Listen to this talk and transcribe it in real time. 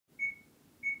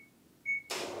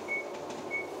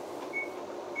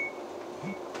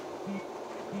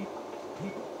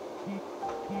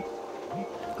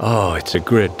Oh, it's a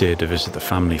great day to visit the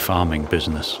family farming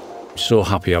business. I'm so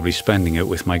happy I'll be spending it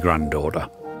with my granddaughter.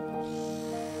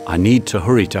 I need to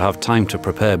hurry to have time to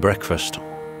prepare breakfast.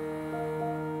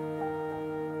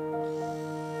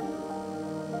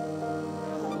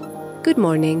 Good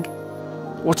morning.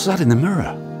 What's that in the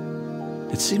mirror?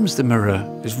 It seems the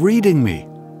mirror is reading me.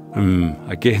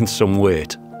 I gained some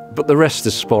weight, but the rest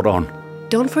is spot on.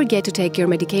 Don't forget to take your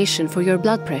medication for your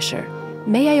blood pressure.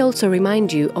 May I also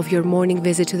remind you of your morning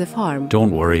visit to the farm?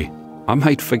 Don't worry. I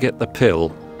might forget the pill,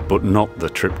 but not the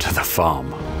trip to the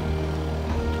farm.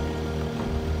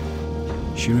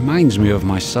 She reminds me of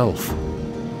myself.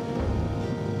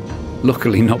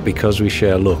 Luckily not because we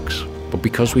share looks, but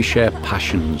because we share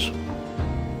passions.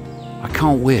 I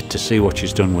can't wait to see what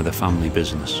she's done with the family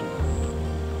business.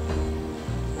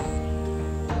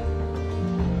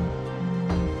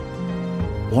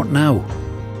 What now?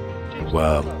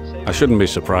 Well, I shouldn't be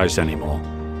surprised anymore.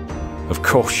 Of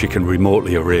course she can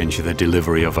remotely arrange the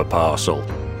delivery of a parcel.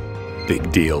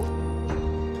 Big deal.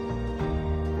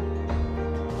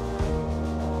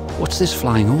 What's this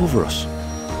flying over us?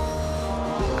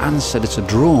 Anne said it's a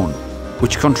drone,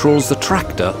 which controls the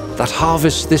tractor that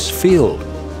harvests this field.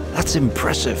 That's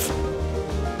impressive.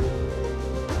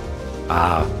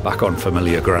 Back on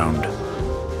familiar ground.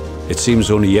 It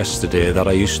seems only yesterday that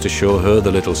I used to show her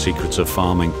the little secrets of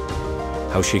farming.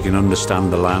 How she can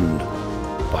understand the land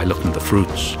by looking at the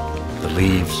fruits, the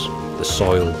leaves, the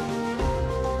soil.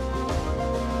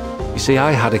 You see,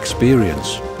 I had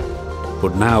experience,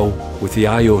 but now with the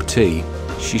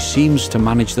IoT, she seems to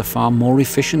manage the farm more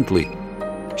efficiently.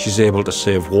 She's able to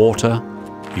save water,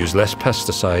 use less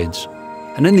pesticides,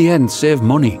 and in the end save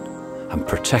money and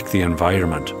protect the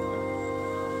environment.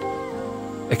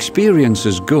 Experience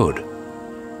is good,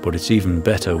 but it's even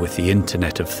better with the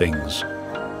Internet of Things.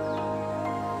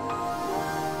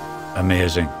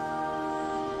 Amazing.